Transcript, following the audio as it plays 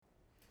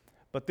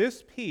But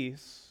this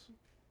peace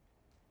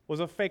was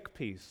a fake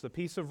peace. The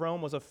peace of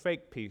Rome was a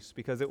fake peace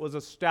because it was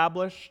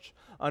established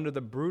under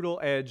the brutal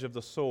edge of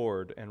the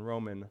sword and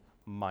Roman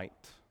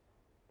might.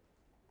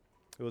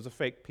 It was a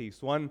fake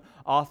peace. One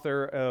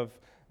author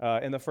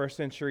in the first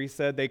century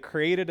said they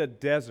created a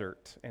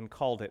desert and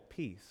called it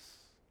peace.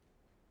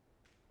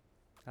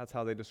 That's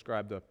how they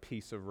described the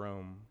peace of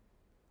Rome.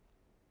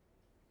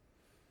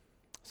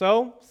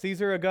 So,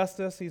 Caesar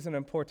Augustus, he's an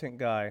important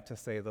guy, to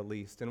say the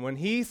least. And when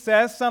he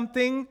says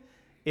something,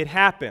 it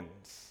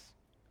happens.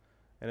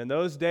 And in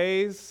those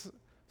days,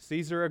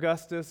 Caesar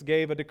Augustus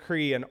gave a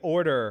decree, an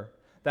order,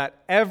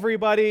 that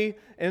everybody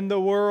in the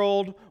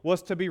world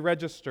was to be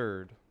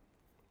registered,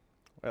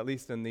 at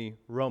least in the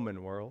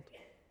Roman world.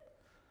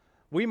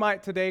 We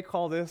might today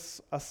call this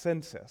a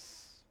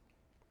census.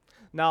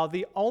 Now,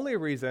 the only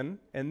reason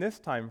in this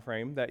time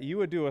frame that you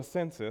would do a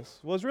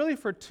census was really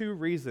for two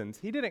reasons.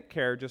 He didn't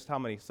care just how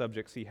many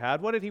subjects he had.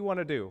 What did he want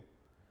to do?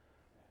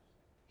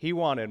 He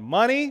wanted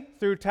money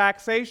through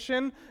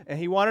taxation, and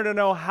he wanted to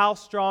know how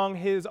strong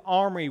his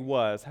army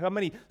was, how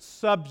many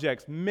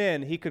subjects,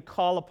 men, he could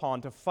call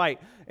upon to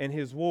fight in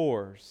his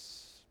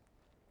wars.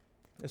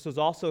 This was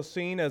also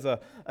seen as an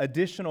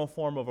additional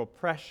form of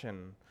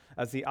oppression,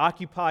 as the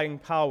occupying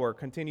power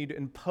continued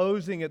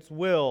imposing its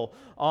will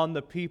on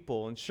the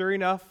people. And sure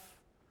enough,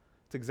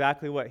 it's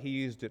exactly what he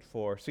used it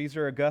for.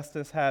 Caesar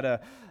Augustus had an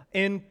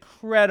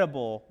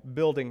incredible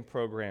building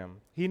program.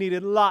 He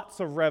needed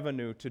lots of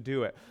revenue to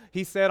do it.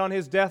 He said on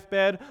his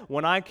deathbed,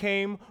 "When I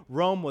came,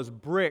 Rome was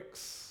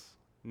bricks.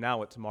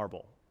 Now it's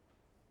marble."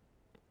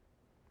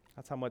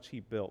 That's how much he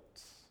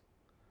built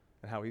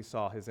and how he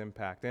saw his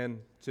impact.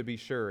 And to be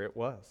sure, it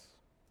was.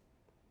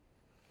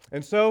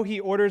 And so he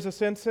orders a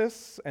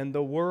census, and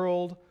the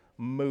world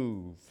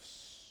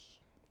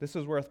moves. This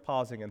is worth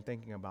pausing and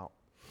thinking about.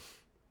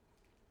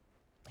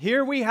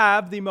 Here we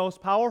have the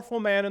most powerful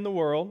man in the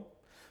world,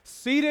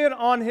 seated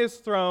on his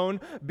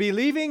throne,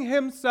 believing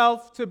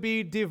himself to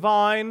be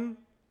divine,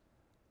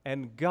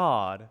 and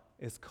God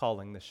is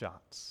calling the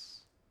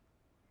shots.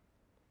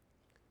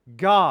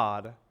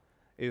 God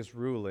is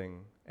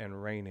ruling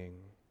and reigning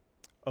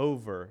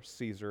over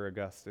Caesar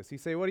Augustus. You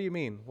say, what do you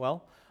mean?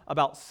 Well,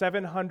 about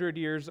 700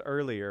 years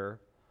earlier,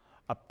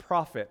 a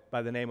prophet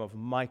by the name of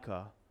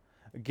Micah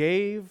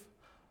gave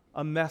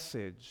a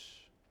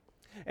message.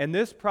 And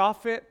this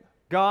prophet,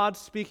 God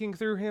speaking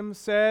through him,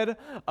 said,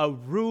 a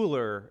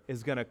ruler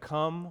is going to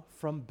come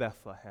from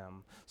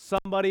Bethlehem,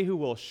 somebody who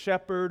will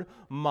shepherd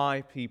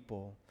my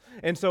people.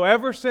 And so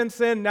ever since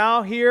then,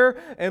 now here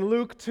in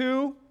Luke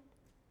 2,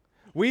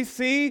 we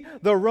see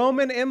the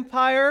Roman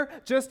Empire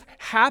just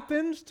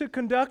happens to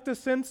conduct a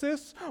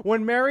census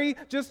when Mary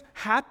just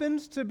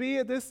happens to be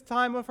at this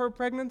time of her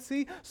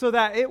pregnancy, so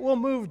that it will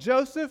move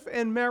Joseph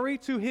and Mary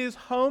to his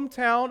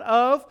hometown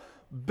of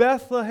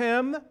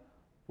Bethlehem,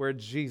 where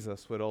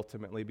Jesus would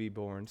ultimately be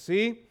born.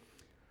 See,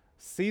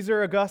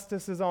 Caesar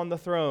Augustus is on the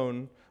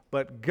throne,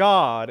 but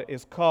God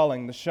is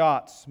calling the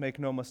shots. Make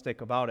no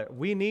mistake about it.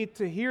 We need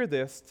to hear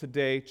this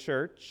today,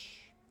 church.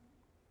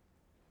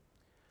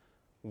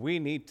 We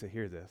need to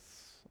hear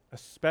this,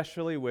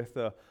 especially with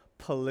the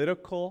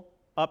political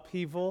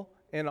upheaval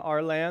in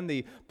our land,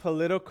 the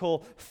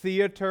political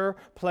theater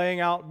playing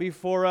out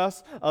before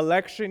us,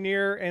 election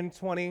year in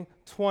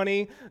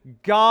 2020.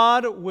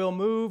 God will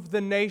move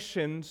the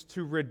nations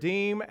to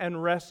redeem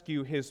and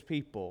rescue his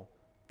people.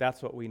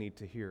 That's what we need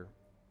to hear.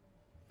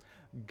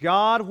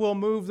 God will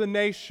move the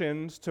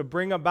nations to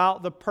bring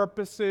about the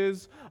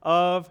purposes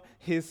of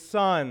his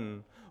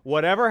Son.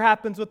 Whatever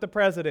happens with the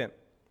president,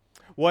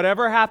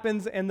 whatever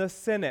happens in the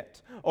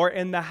Senate or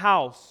in the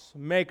House,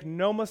 make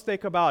no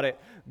mistake about it,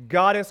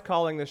 God is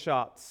calling the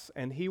shots,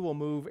 and he will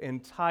move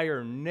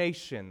entire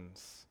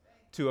nations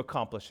to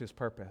accomplish his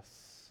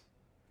purpose.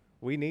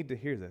 We need to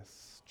hear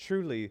this.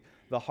 Truly,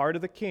 the heart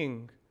of the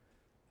king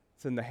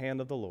is in the hand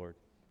of the Lord.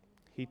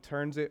 He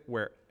turns it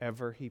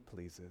wherever he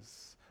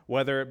pleases,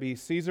 whether it be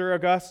Caesar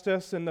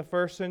Augustus in the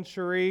first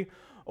century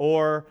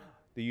or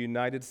the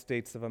United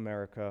States of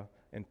America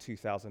in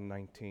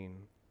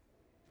 2019.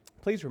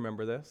 Please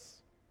remember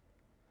this.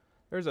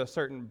 There's a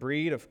certain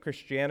breed of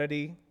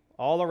Christianity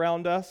all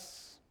around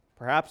us,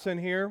 perhaps in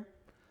here,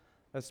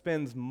 that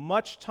spends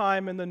much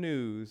time in the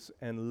news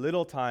and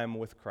little time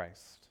with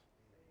Christ.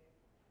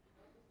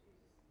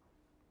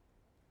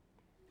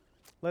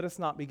 Let us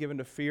not be given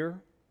to fear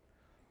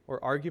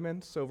or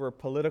arguments over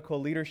political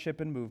leadership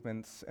and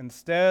movements.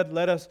 Instead,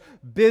 let us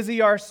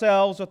busy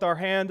ourselves with our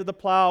hand to the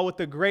plow with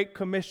the Great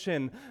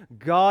Commission.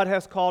 God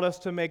has called us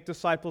to make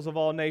disciples of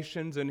all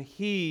nations, and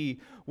he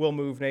will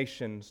move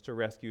nations to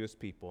rescue his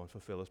people and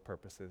fulfill his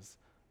purposes.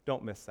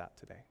 Don't miss that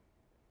today.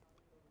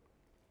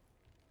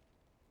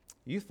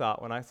 You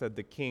thought when I said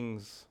the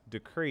king's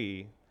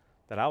decree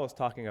that I was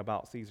talking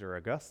about Caesar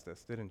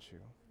Augustus, didn't you?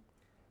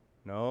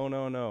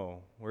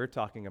 No. We're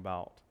talking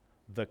about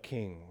the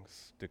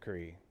king's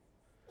decree.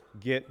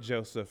 Get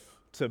Joseph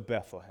to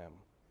Bethlehem.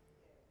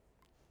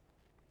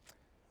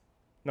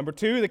 Number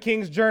 2, the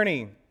king's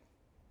journey.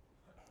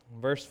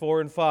 Verse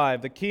 4 and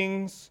 5, the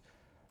king's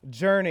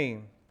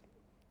journey.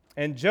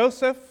 And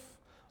Joseph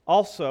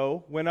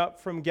also went up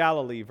from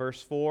Galilee,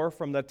 verse 4,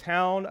 from the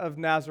town of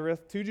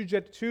Nazareth to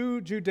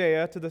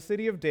Judea, to the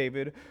city of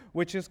David,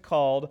 which is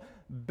called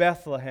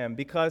Bethlehem,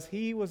 because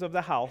he was of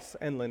the house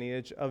and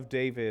lineage of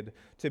David,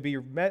 to be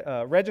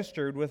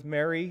registered with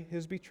Mary,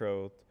 his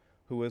betrothed,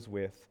 who was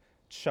with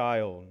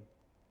child.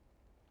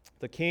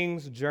 The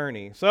king's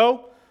journey.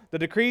 So, the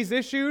decree's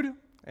issued,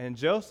 and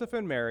Joseph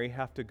and Mary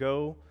have to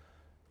go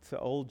to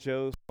old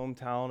Joe's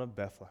hometown of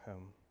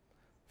Bethlehem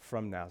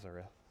from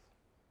Nazareth.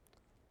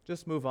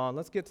 Just move on.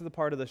 Let's get to the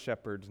part of the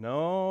shepherds.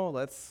 No,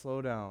 let's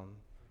slow down.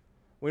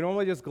 We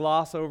normally just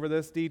gloss over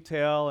this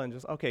detail and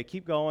just, okay,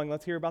 keep going.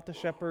 Let's hear about the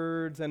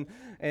shepherds and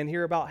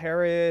hear about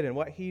Herod and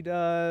what he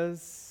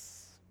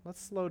does.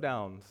 Let's slow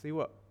down. See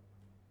what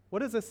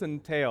does this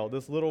entail,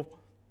 this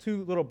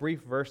two little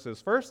brief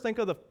verses. First, think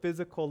of the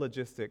physical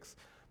logistics.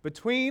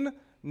 Between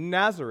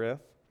Nazareth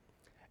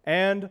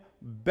and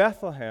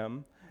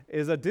Bethlehem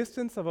is a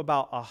distance of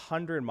about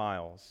 100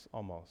 miles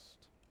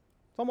almost.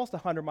 It's almost a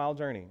 100-mile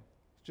journey.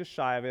 Just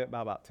shy of it,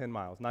 about 10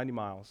 miles, 90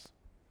 miles,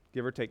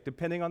 give or take,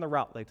 depending on the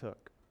route they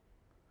took.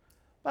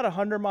 About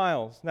 100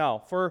 miles. Now,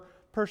 for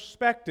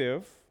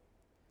perspective,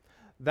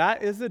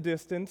 that is the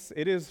distance.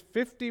 It is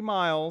 50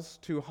 miles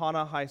to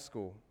Hana High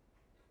School.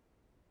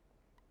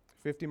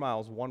 50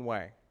 miles one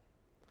way.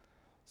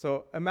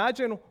 So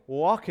imagine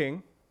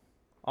walking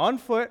on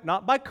foot,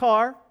 not by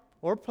car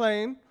or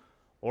plane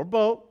or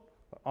boat,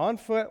 but on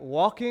foot,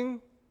 walking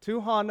to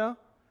Hana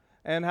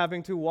and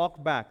having to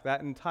walk back.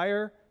 That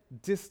entire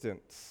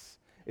distance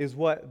is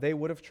what they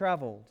would have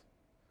traveled.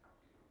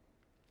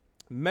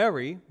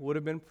 Mary would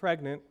have been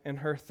pregnant in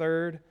her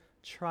 3rd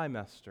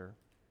trimester.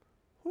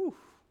 Whew.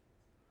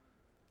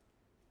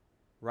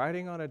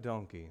 Riding on a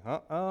donkey.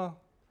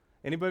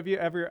 Anybody of you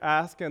ever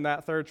ask in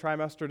that 3rd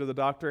trimester to the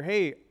doctor,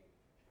 hey,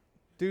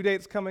 due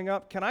date's coming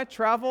up, can I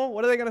travel?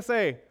 What are they going to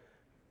say?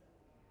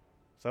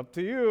 It's up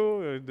to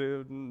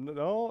you.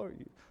 No,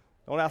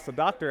 don't ask the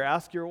doctor,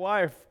 ask your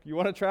wife. You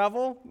want to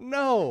travel?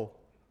 No.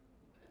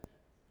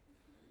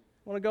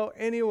 I want to go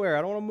anywhere.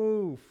 I don't want to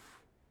move.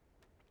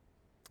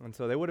 And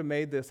so they would have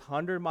made this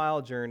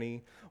 100-mile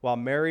journey while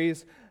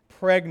Mary's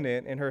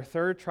pregnant in her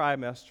 3rd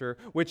trimester,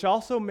 which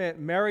also meant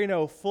Mary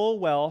knew full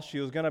well she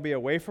was going to be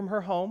away from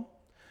her home.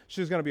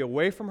 She was going to be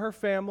away from her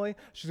family.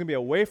 She's going to be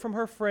away from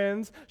her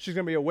friends. She's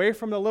going to be away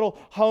from the little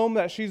home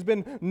that she's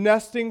been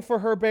nesting for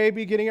her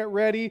baby, getting it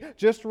ready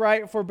just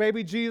right for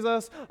baby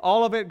Jesus.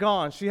 All of it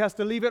gone. She has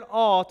to leave it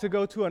all to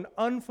go to an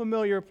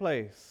unfamiliar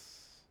place.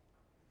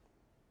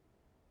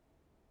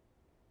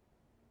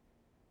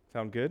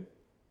 Sound good?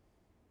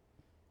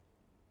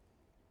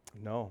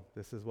 No,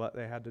 this is what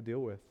they had to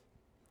deal with.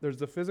 There's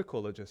the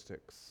physical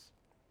logistics.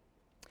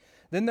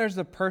 Then there's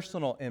the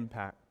personal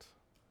impact.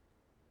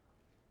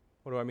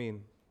 What do I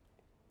mean?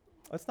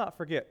 Let's not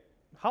forget,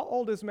 how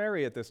old is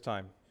Mary at this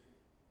time?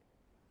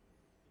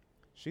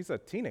 She's a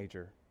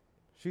teenager.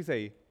 She's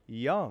a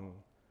young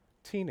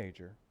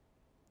teenager,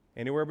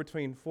 anywhere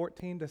between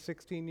 14 to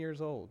 16 years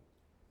old.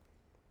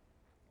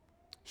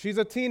 She's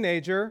a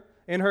teenager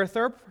in her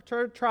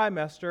 3rd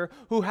trimester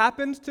who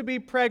happens to be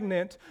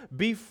pregnant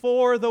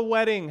before the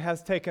wedding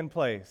has taken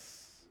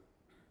place.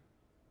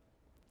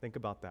 Think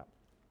about that.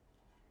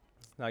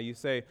 Now you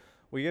say,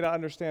 we got to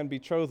understand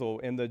betrothal.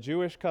 In the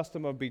Jewish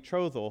custom of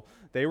betrothal,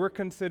 they were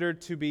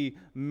considered to be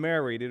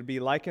married. It would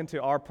be likened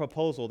to our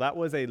proposal. That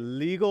was a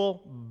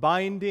legal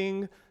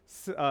binding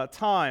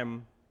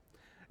time,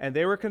 and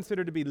they were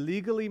considered to be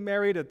legally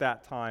married at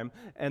that time,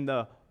 and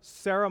the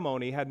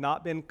ceremony had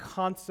not been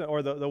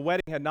the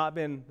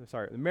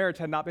marriage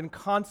had not been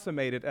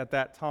consummated at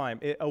that time.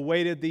 It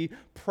awaited the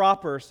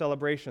proper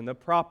celebration, the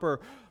proper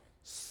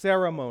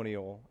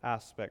ceremonial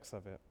aspects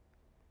of it.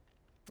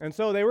 And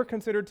so they were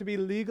considered to be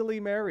legally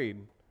married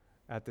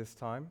at this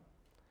time,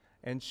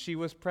 and she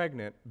was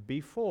pregnant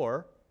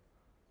before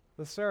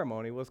the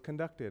ceremony was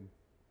conducted.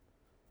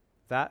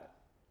 That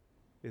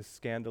is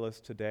scandalous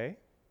today.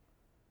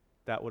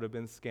 That would have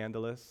been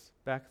scandalous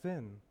back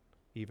then,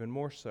 even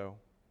more so.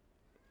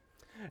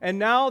 And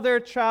now they're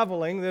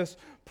traveling, this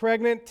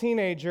pregnant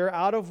teenager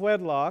out of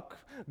wedlock,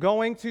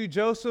 going to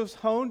Joseph's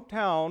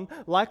hometown,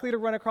 likely to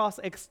run across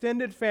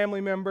extended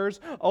family members,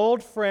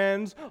 old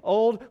friends,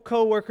 old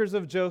co-workers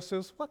of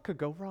Joseph's. What could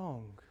go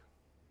wrong?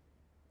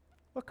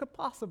 What could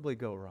possibly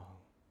go wrong?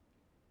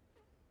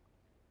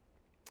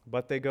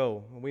 But they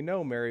go. We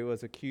know Mary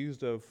was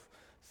accused of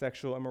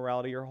sexual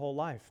immorality her whole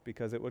life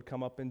because it would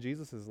come up in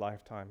Jesus'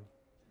 lifetime.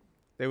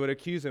 They would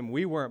accuse him,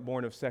 we weren't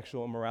born of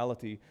sexual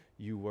immorality,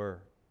 you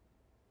were.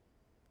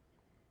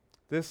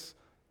 This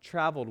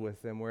traveled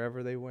with them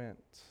wherever they went.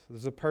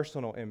 There's a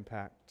personal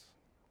impact.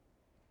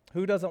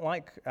 Who doesn't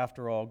like,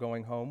 after all,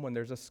 going home when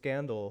there's a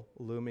scandal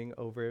looming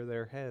over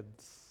their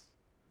heads?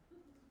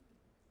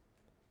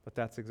 But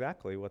that's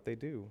exactly what they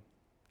do.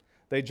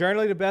 They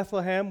journey to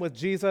Bethlehem with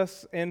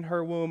Jesus in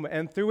her womb,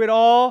 and through it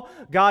all,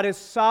 God is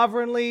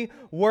sovereignly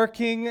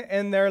working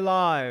in their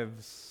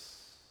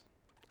lives.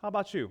 How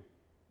about you?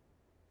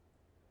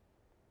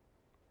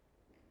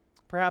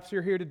 Perhaps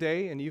you're here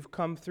today and you've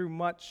come through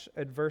much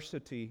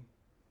adversity.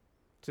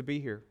 to be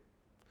here.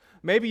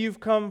 Maybe you've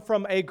come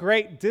from a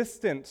great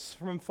distance,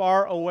 from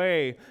far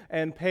away,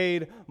 and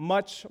paid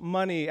much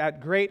money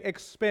at great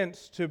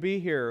expense to be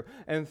here.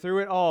 And through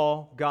it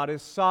all, God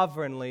is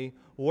sovereignly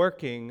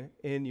working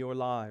in your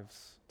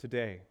lives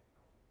today.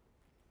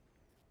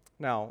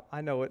 Now,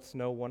 I know it's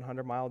no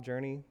 100-mile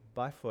journey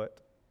by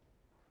foot,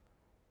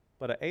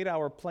 but an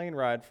 8-hour plane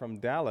ride from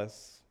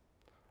Dallas,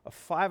 a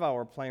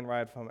 5-hour plane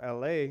ride from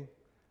LA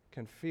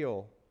can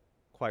feel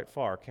quite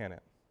far, can't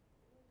it?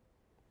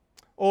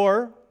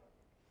 Or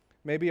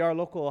maybe our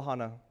local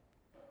Ohana.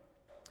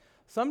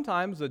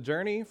 Sometimes the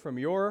journey from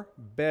your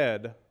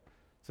bed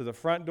to the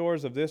front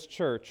doors of this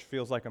church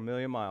feels like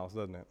 1,000,000 miles,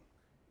 doesn't it?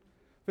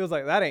 Feels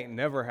like that ain't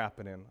never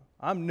happening.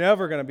 I'm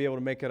never going to be able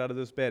to make it out of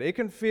this bed. It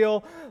can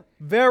feel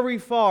very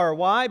far.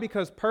 Why?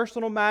 Because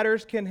personal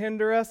matters can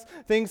hinder us.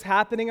 Things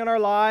happening in our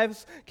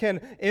lives can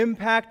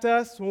impact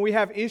us. When we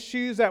have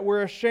issues that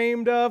we're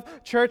ashamed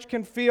of, church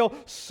can feel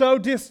so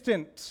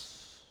distant.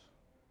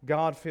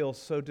 God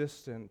feels so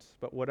distant.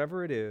 But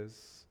whatever it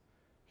is,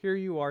 here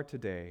you are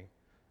today,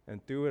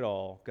 and through it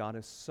all, God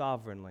is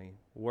sovereignly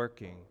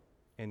working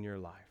in your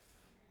life.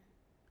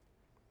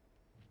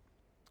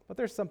 But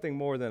there's something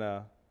more than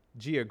a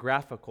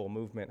geographical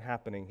movement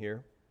happening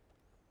here.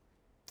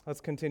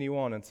 Let's continue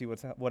on and see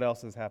what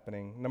else is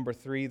happening. Number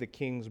 3, the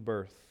king's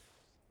birth.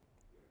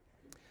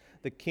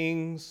 The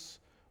king's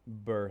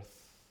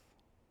birth.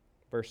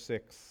 Verse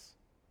 6.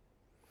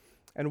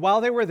 And while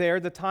they were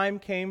there, the time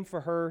came for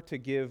her to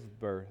give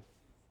birth.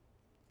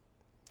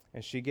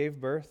 And she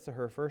gave birth to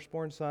her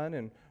firstborn son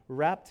and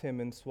wrapped him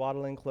in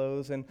swaddling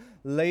clothes and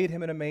laid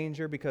him in a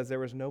manger because there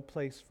was no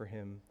place for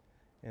him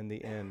in the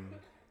inn.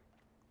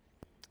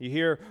 You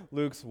hear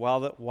Luke's,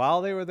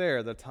 while they were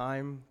there, the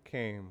time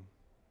came.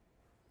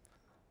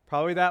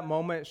 Probably that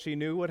moment she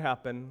knew would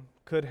happen,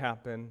 could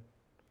happen.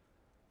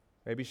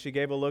 Maybe she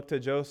gave a look to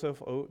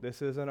Joseph. Oh,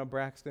 this isn't a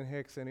Braxton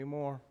Hicks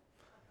anymore.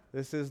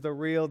 This is the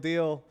real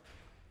deal.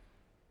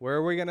 Where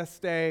are we going to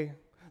stay?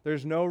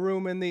 There's no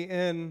room in the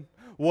inn.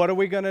 What are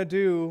we going to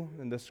do?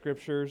 And the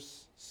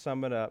scriptures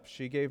sum it up.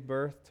 She gave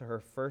birth to her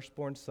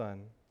firstborn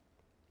son,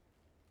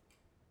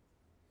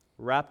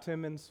 wrapped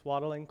him in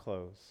swaddling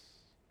clothes,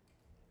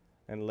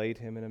 and laid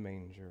him in a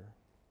manger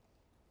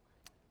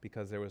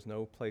because there was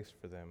no place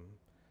for them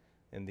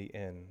in the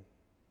inn.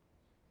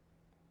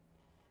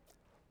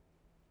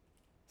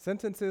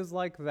 Sentences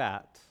like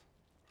that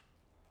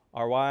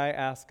are why I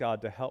ask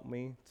God to help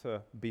me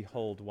to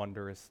behold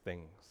wondrous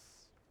things.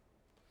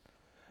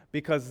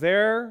 Because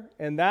there,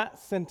 in that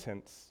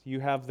sentence,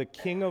 you have the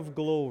King of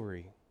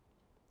glory,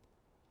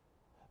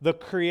 the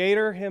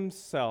Creator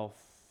himself,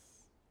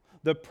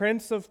 the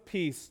Prince of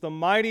Peace, the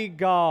mighty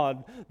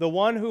God, the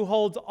one who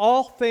holds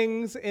all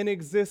things in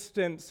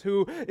existence,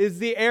 who is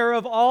the heir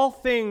of all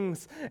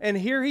things. And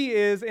here he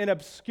is in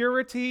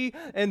obscurity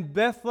in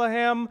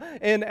Bethlehem,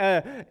 in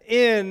an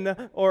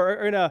inn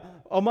or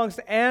amongst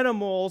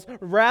animals,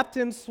 wrapped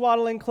in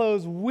swaddling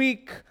clothes,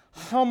 weak,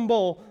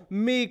 humble,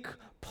 meek,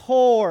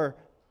 poor,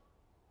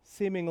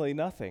 seemingly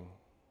nothing.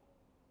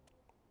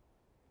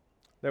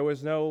 There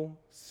was no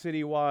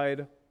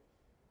citywide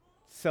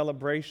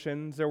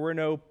celebrations. There were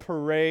no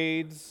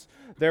parades.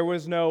 There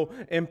was no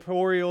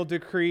imperial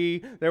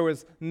decree. There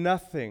was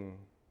nothing.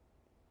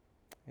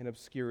 In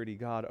obscurity,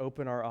 God,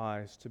 open our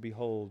eyes to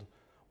behold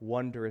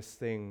wondrous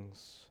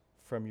things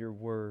from your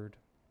word.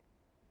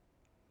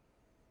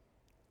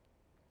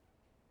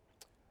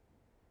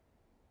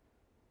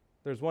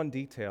 There's one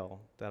detail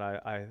that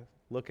I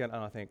look at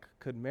and I think,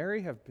 could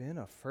Mary have been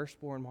a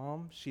firstborn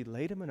mom? She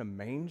laid him in a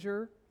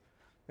manger,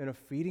 in a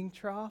feeding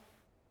trough?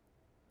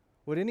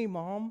 Would any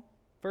mom,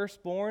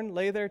 firstborn,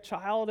 lay their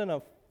child in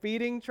a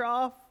feeding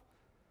trough?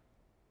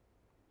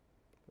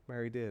 But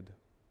Mary did.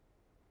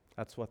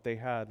 That's what they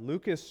had.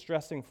 Luke is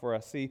stressing for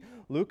us. See,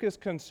 Luke is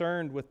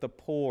concerned with the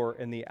poor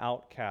and the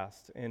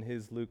outcast in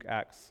his Luke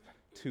Acts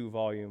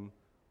 2-volume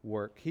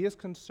work. He is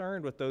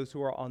concerned with those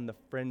who are on the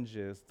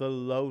fringes, the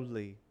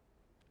lowly,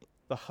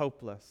 the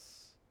hopeless.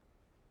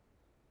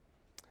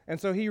 And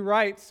so he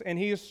writes, and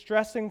he is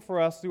stressing for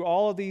us through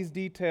all of these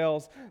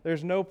details,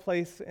 there's no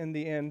place in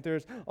the end.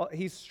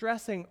 He's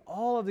stressing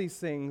all of these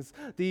things,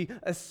 the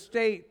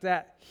estate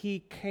that he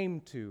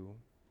came to.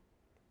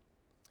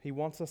 He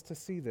wants us to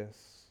see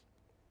this.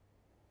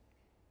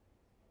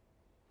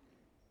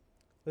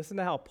 Listen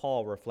to how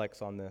Paul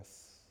reflects on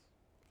this.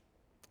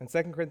 In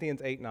 2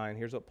 Corinthians 8:9,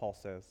 here's what Paul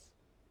says.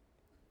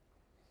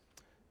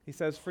 He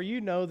says, "For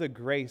you know the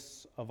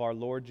grace of our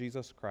Lord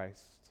Jesus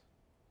Christ.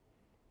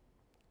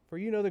 For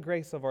you know the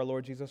grace of our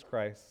Lord Jesus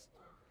Christ,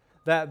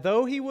 that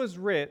though he was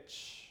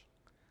rich,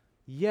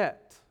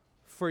 yet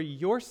for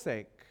your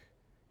sake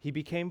he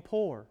became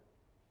poor."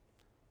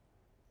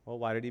 Well,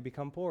 why did he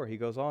become poor? He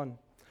goes on.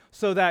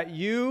 "So that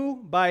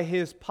you by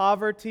his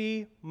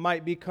poverty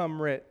might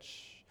become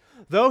rich."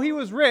 Though he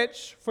was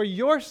rich, for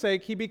your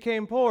sake he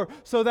became poor,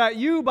 so that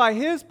you by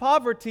his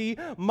poverty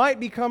might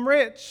become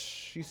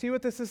rich. You see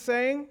what this is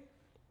saying?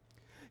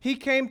 He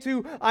came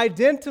to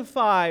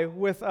identify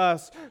with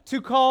us,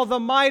 to call the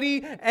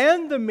mighty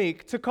and the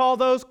meek, to call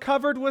those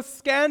covered with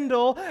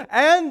scandal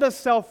and the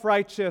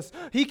self-righteous.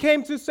 He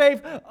came to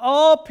save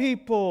all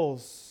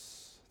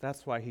peoples.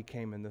 That's why he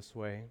came in this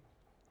way.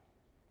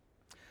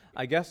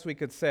 I guess we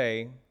could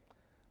say,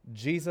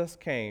 Jesus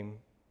came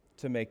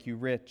to make you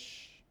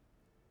rich.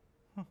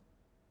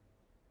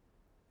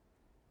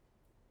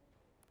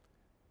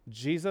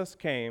 Jesus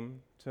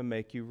came to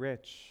make you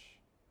rich.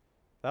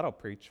 That'll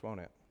preach, won't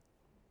it?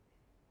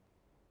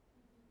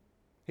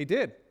 He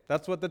did.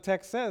 That's what the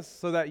text says,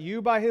 so that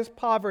you by his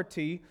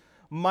poverty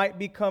might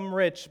become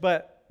rich,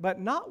 but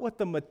not with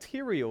the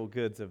material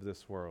goods of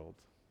this world,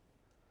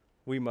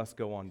 we must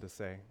go on to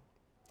say.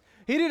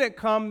 He didn't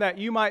come that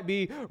you might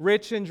be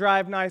rich and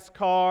drive nice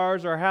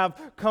cars or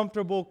have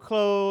comfortable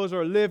clothes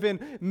or live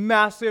in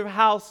massive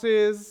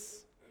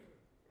houses.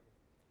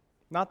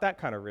 Not that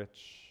kind of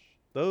rich.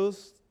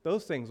 Those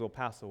things will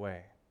pass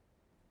away.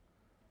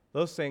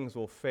 Those things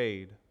will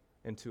fade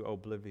into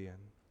oblivion.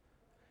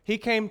 He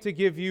came to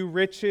give you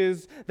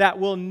riches that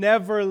will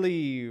never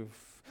leave,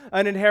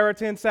 an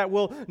inheritance that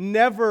will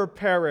never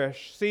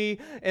perish. See,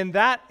 in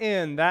that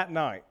inn that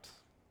night,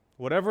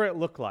 whatever it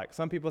looked like,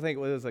 some people think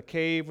it was a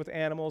cave with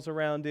animals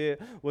around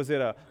it. Was it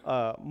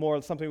a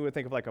more something we would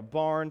think of like a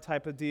barn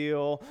type of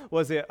deal?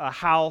 Was it a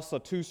house, a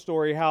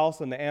 2-story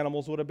house, and the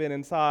animals would have been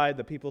inside,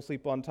 the people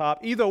sleep on top?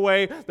 Either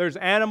way, there's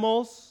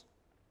animals,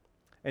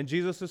 and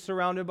Jesus is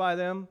surrounded by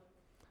them,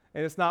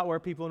 and it's not where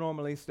people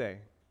normally stay.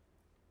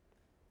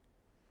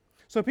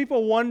 So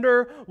people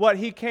wonder what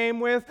he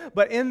came with,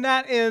 but in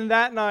that inn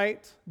that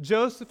night,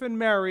 Joseph and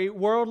Mary,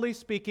 worldly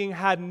speaking,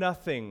 had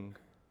nothing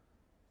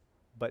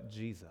but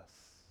Jesus.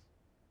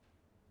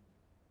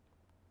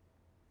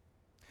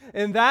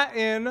 In that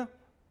inn,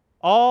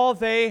 all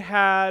they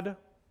had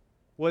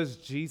was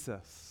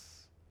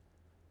Jesus,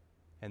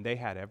 and they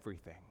had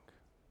everything.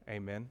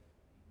 Amen.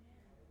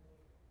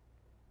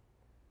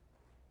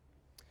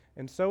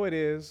 And so it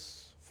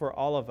is for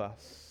all of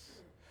us.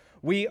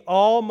 We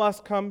all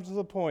must come to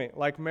the point,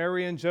 like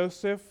Mary and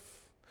Joseph,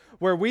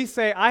 where we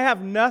say, I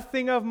have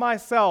nothing of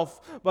myself,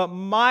 but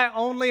my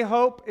only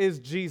hope is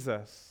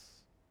Jesus.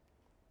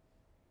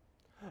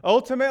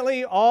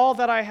 Ultimately, all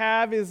that I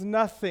have is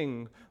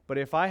nothing, but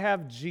if I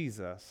have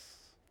Jesus,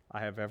 I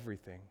have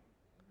everything.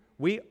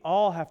 We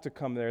all have to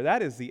come there.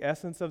 That is the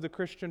essence of the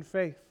Christian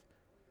faith.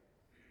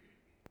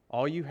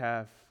 All you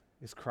have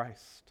is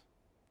Christ.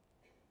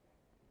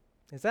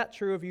 Is that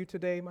true of you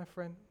today, my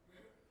friend?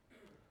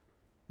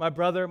 My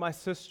brother, my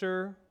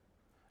sister,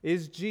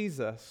 is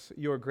Jesus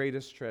your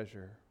greatest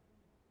treasure?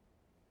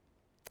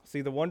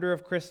 See, the wonder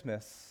of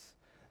Christmas,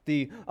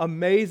 the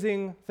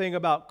amazing thing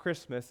about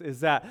Christmas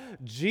is that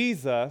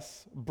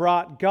Jesus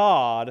brought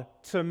God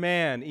to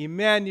man.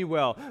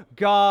 Emmanuel,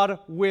 God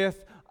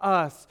with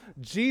us.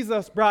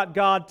 Jesus brought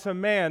God to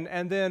man,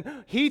 and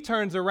then he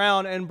turns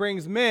around and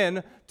brings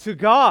men to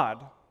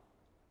God.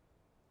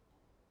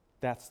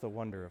 That's the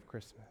wonder of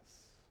Christmas.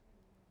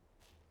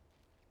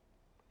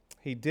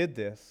 He did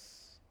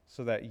this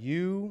so that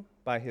you,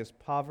 by his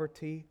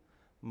poverty,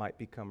 might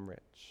become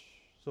rich.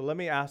 So let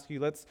me ask you,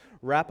 let's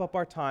wrap up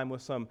our time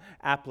with some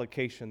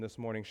application this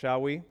morning,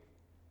 shall we?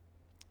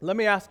 Let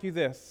me ask you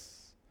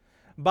this.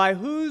 By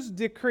whose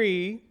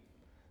decree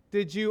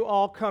did you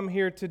all come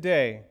here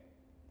today?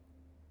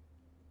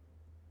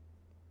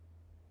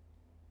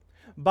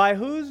 By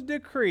whose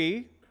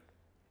decree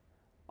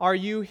are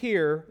you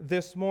here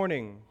this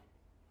morning?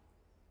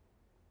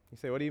 You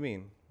say, what do you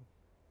mean?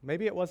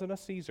 Maybe it wasn't a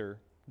Caesar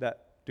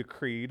that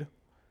decreed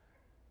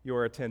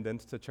your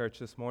attendance to church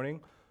this morning.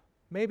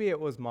 Maybe it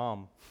was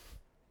mom.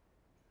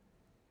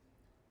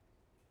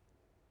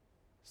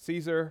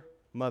 Caesar,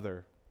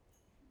 mother,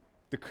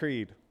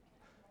 decreed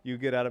you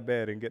get out of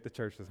bed and get to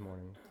church this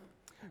morning.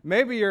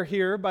 Maybe you're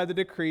here by the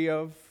decree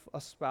of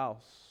a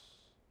spouse.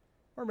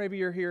 Or maybe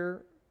you're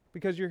here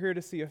because you're here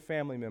to see a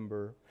family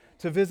member,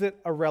 to visit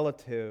a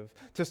relative,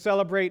 to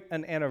celebrate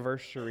an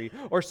anniversary,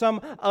 or some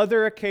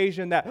other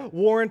occasion that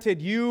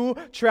warranted you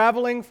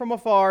traveling from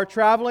afar,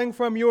 traveling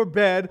from your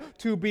bed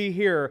to be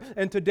here.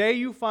 And today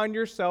you find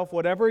yourself,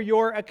 whatever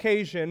your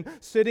occasion,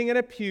 sitting in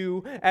a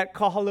pew at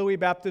Kahului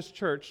Baptist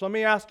Church. Let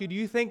me ask you, do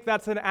you think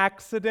that's an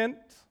accident?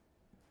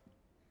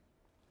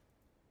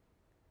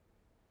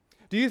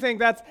 Do you think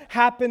that's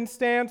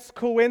happenstance,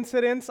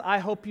 coincidence? I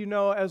hope you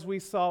know, as we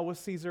saw with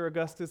Caesar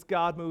Augustus,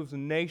 God moves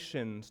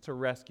nations to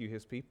rescue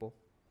his people.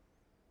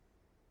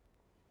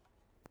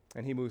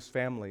 And he moves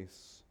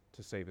families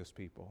to save his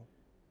people.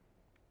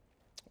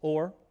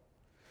 Or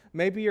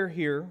maybe you're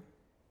here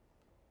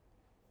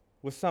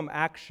with some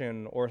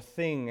action or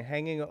thing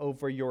hanging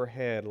over your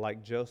head,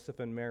 like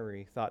Joseph and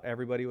Mary thought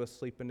everybody was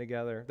sleeping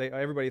together.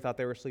 Everybody thought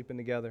they were sleeping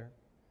together.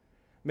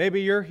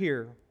 Maybe you're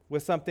here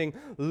with something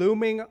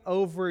looming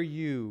over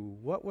you.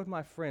 What would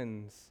my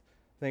friends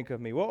think of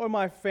me? What would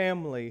my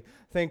family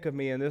think of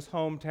me in this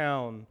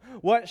hometown?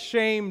 What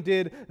shame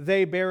did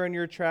they bear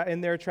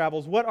in their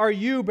travels? What are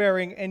you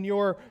bearing in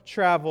your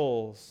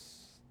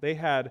travels? They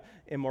had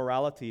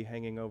immorality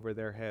hanging over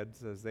their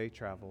heads as they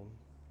traveled.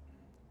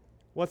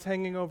 What's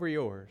hanging over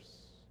yours?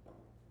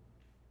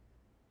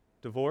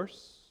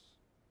 Divorce?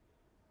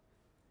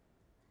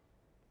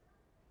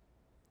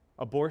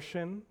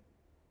 Abortion?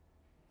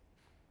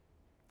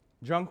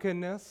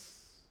 Drunkenness?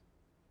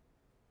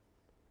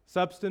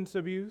 Substance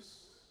abuse?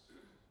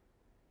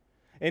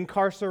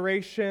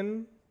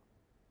 Incarceration?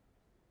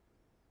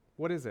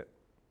 What is it?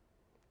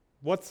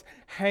 What's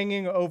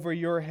hanging over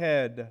your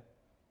head?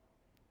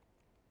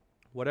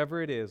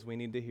 Whatever it is, we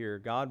need to hear.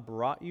 God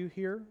brought you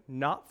here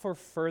not for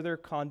further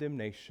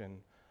condemnation,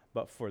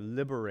 but for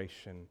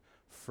liberation,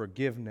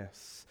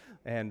 forgiveness,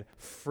 and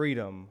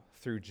freedom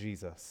through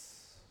Jesus.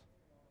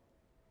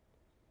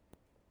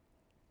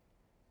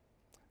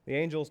 The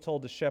angels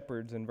told the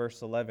shepherds in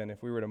verse 11,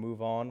 if we were to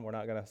move on, we're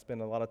not going to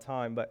spend a lot of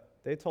time, but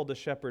they told the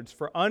shepherds,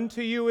 "For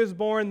unto you is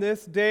born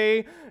this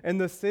day in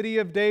the city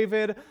of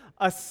David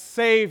a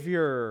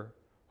Savior,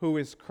 who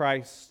is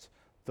Christ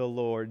the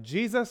Lord."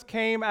 Jesus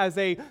came as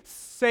a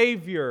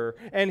Savior,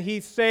 and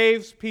He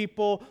saves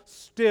people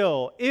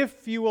still.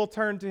 If you will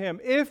turn to Him,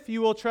 if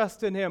you will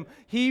trust in Him,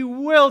 He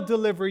will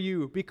deliver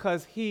you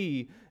because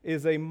He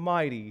is a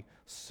mighty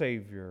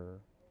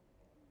Savior.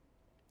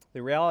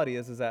 The reality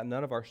is that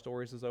none of our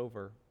stories is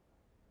over.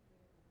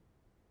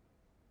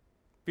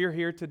 If you're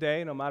here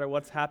today, no matter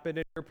what's happened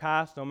in your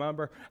past, no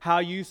matter how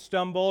you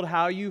stumbled,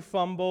 how you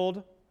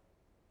fumbled,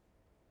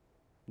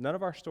 none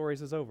of our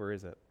stories is over,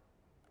 is it?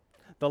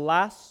 The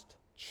last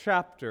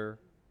chapter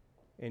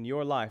in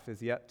your life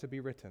is yet to be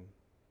written.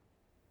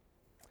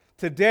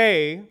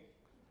 Today,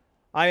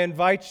 I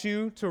invite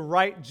you to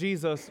write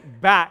Jesus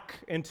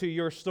back into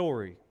your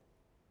story.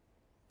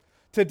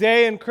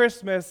 Today in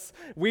Christmas,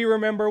 we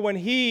remember when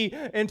He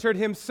entered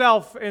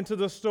Himself into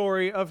the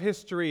story of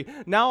history.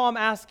 Now I'm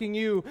asking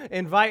you,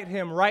 invite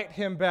Him, write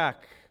Him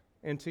back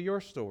into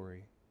your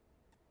story.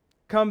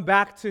 Come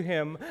back to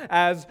Him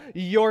as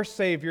your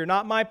Savior,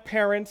 not my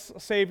parents'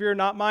 Savior,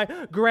 not my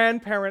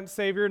grandparents'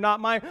 Savior,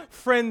 not my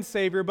friend's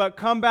Savior, but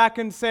come back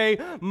and say,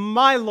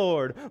 "My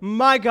Lord,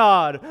 my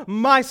God,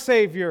 my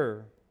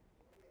Savior."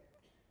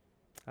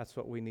 That's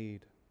what we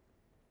need.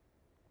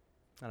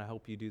 And I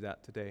hope you do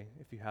that today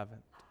if you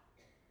haven't.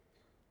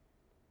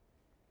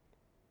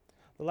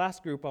 The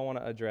last group I want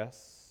to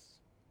address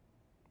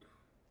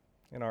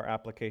in our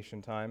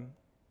application time,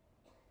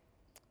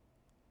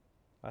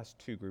 last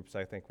two groups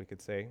I think we could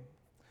say,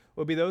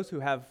 will be those who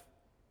have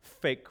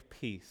fake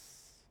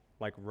peace,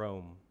 like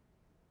Rome.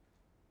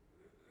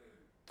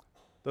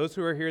 Those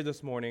who are here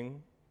this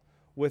morning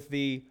with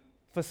the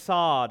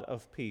facade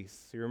of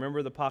peace. You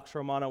remember the Pax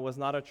Romana was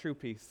not a true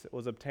peace. It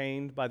was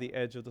obtained by the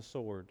edge of the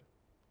sword.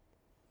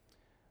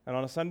 And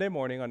on a Sunday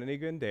morning, on any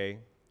given day,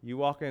 you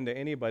walk into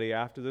anybody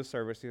after this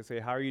service, you say,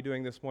 "How are you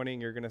doing this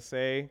morning?" You're going to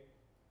say,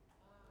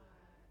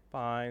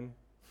 "Fine.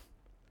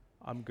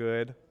 I'm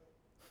good.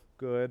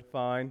 Good,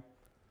 fine."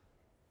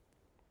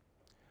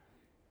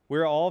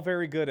 We're all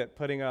very good at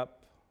putting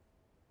up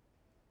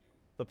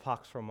the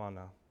Pax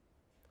Romana,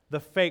 the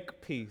fake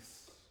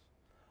peace,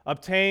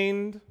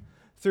 obtained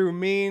through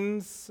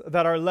means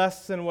that are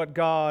less than what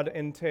God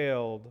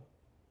entailed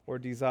or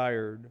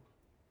desired,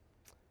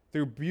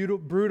 through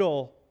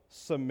brutal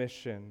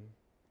submission.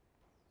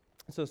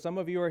 So some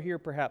of you are here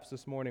perhaps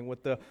this morning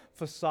with the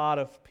facade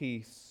of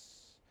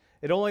peace.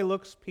 It only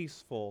looks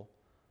peaceful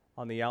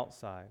on the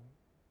outside.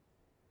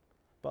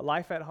 But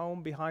life at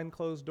home behind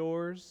closed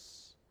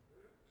doors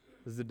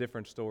is a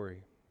different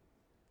story.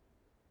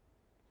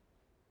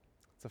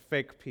 It's a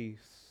fake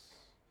peace.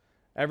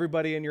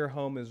 Everybody in your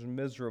home is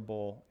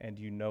miserable and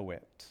you know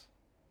it.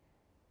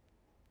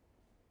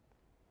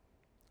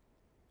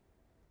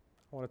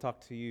 I want to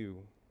talk to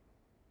you.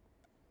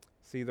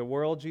 See, the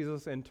world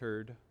Jesus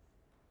entered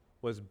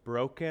was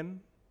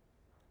broken,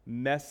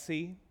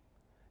 messy,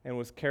 and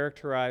was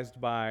characterized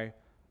by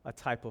a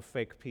type of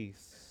fake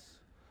peace.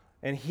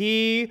 And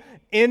He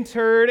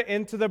entered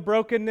into the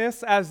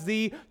brokenness as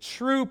the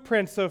true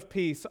Prince of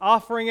Peace,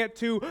 offering it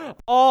to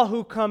all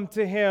who come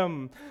to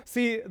Him.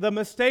 See, the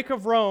mistake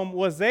of Rome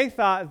was they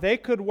thought they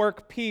could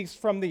work peace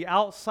from the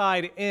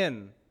outside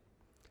in.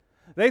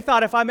 They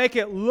thought if I make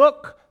it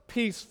look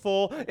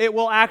peaceful, it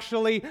will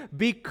actually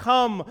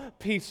become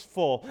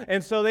peaceful.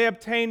 And so they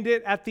obtained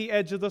it at the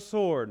edge of the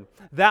sword.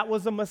 That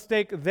was a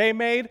mistake they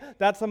made.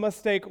 That's a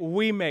mistake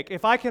we make.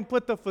 If I can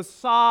put the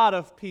facade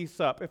of peace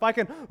up, if I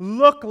can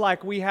look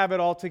like we have it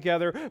all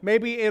together,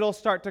 maybe it'll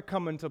start to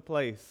come into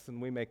place,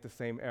 and we make the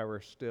same error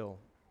still.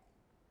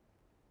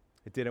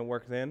 It didn't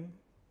work then,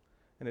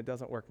 and it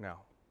doesn't work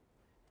now.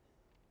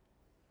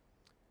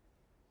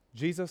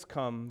 Jesus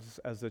comes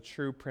as the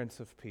true Prince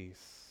of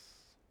Peace.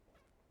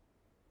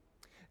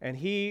 And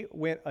He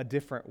went a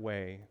different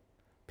way.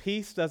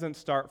 Peace doesn't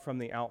start from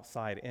the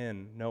outside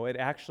in. No, it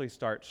actually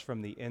starts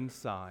from the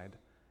inside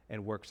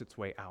and works its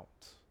way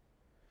out.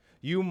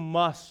 You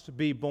must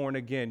be born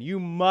again. You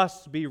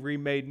must be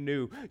remade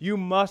new. You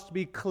must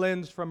be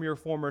cleansed from your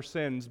former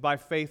sins by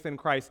faith in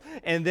Christ.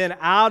 And then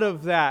out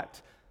of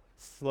that,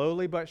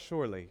 slowly but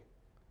surely,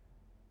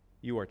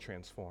 you are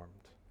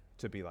transformed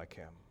to be like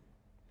Him.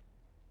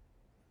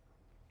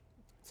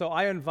 So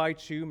I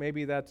invite you,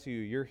 maybe that's you,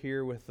 you're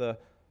here with the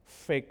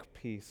fake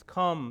peace.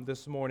 Come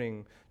this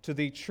morning to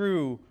the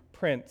true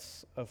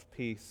Prince of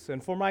Peace.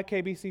 And for my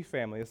KBC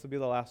family, this will be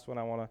the last one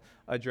I want to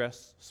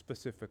address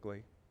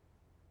specifically.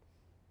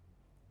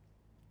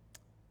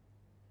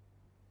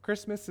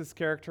 Christmas is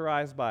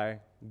characterized by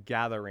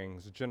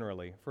gatherings,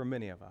 generally, for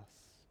many of us.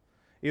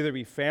 Either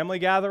be family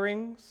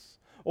gatherings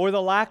or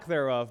the lack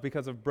thereof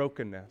because of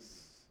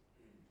brokenness.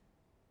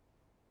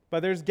 But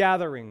there's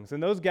gatherings,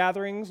 and those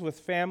gatherings with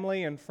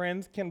family and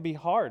friends can be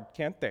hard,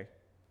 can't they?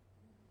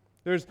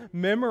 There's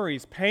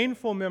memories,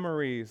 painful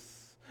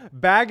memories,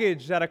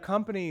 baggage that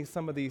accompanies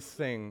some of these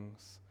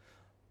things.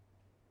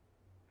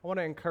 I want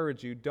to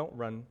encourage you, don't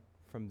run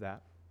from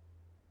that.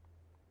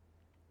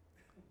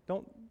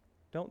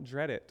 Don't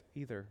dread it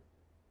either.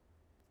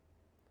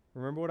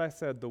 Remember what I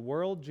said, the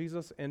world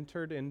Jesus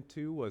entered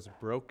into was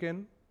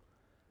broken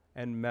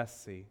and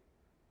messy.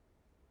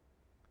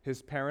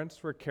 His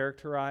parents were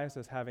characterized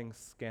as having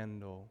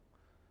scandal.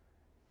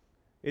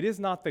 It is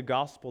not the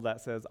gospel that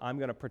says, I'm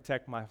going to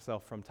protect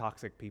myself from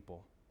toxic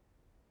people.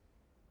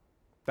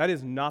 That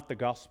is not the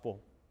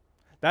gospel.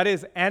 That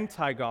is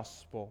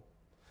anti-gospel.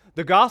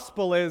 The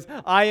gospel is,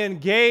 I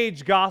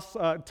engage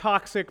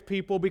toxic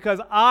people because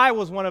I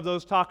was one of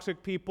those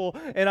toxic people,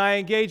 and I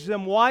engage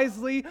them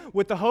wisely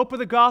with the hope of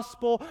the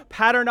gospel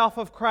patterned off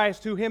of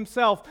Christ, who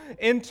himself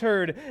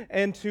entered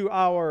into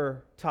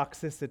our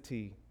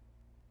toxicity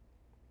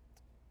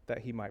that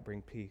he might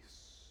bring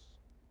peace.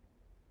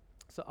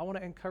 So I want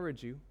to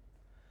encourage you,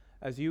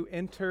 as you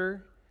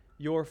enter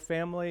your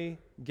family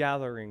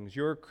gatherings,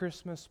 your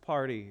Christmas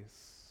parties,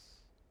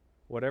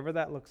 whatever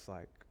that looks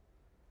like,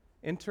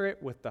 enter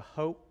it with the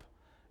hope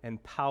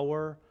and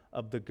power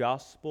of the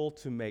gospel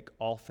to make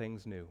all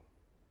things new.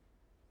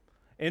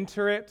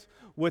 Enter it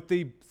with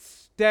the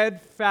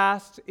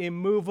steadfast,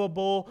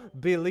 immovable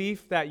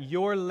belief that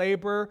your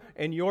labor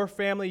and your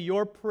family,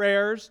 your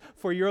prayers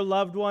for your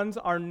loved ones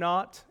are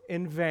not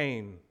in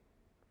vain.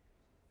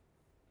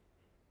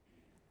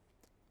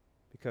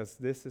 Because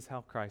this is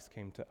how Christ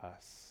came to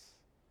us,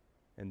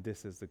 and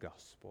this is the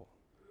gospel.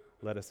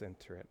 Let us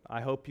enter it.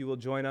 I hope you will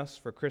join us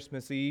for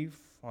Christmas Eve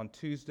on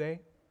Tuesday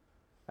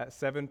at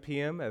 7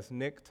 p.m. as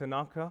Nick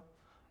Tanaka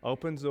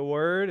opens the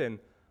Word and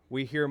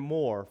we hear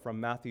more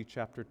from Matthew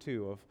chapter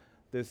 2 of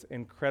this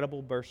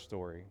incredible birth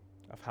story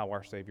of how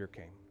our Savior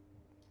came.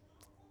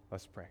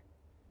 Let's pray.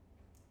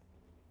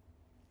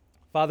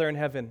 Father in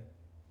heaven,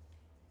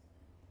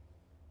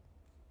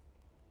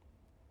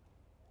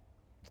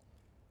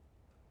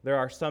 there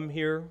are some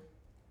here,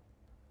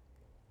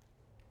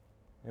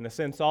 in a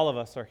sense all of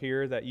us are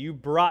here, that you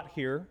brought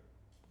here.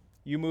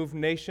 You moved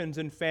nations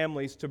and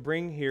families to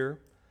bring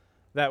here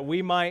that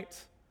we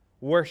might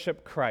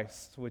worship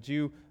Christ. Would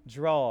you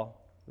draw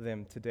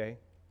them today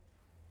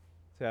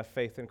to have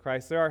faith in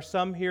Christ? There are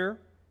some here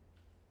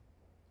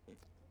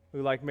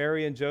who, like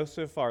Mary and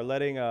Joseph, are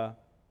letting a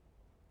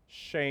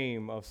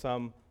shame of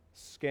some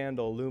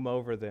scandal loom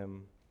over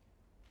them.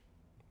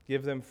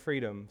 Give them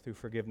freedom through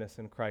forgiveness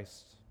in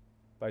Christ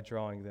by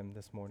drawing them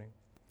this morning.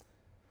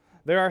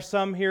 There are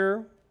some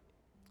here,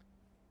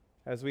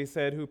 as we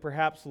said, who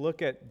perhaps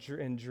look at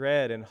in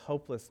dread and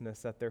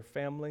hopelessness at their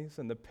families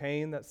and the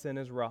pain that sin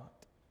has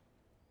wrought.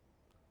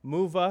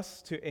 Move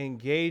us to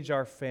engage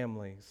our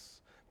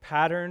families,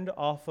 patterned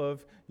off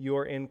of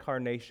your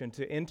incarnation,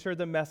 to enter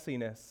the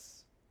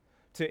messiness,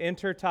 to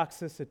enter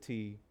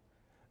toxicity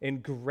in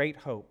great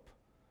hope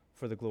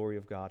for the glory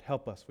of God.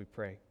 Help us, we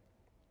pray.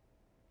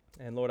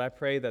 And Lord, I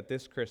pray that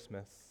this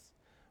Christmas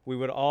we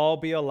would all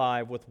be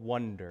alive with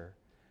wonder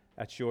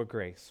at your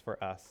grace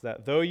for us,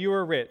 that though you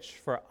were rich,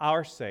 for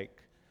our sake,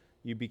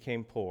 you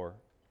became poor,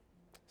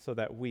 so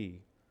that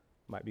we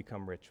might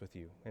become rich with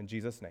you. In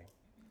Jesus' name,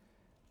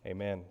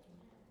 amen.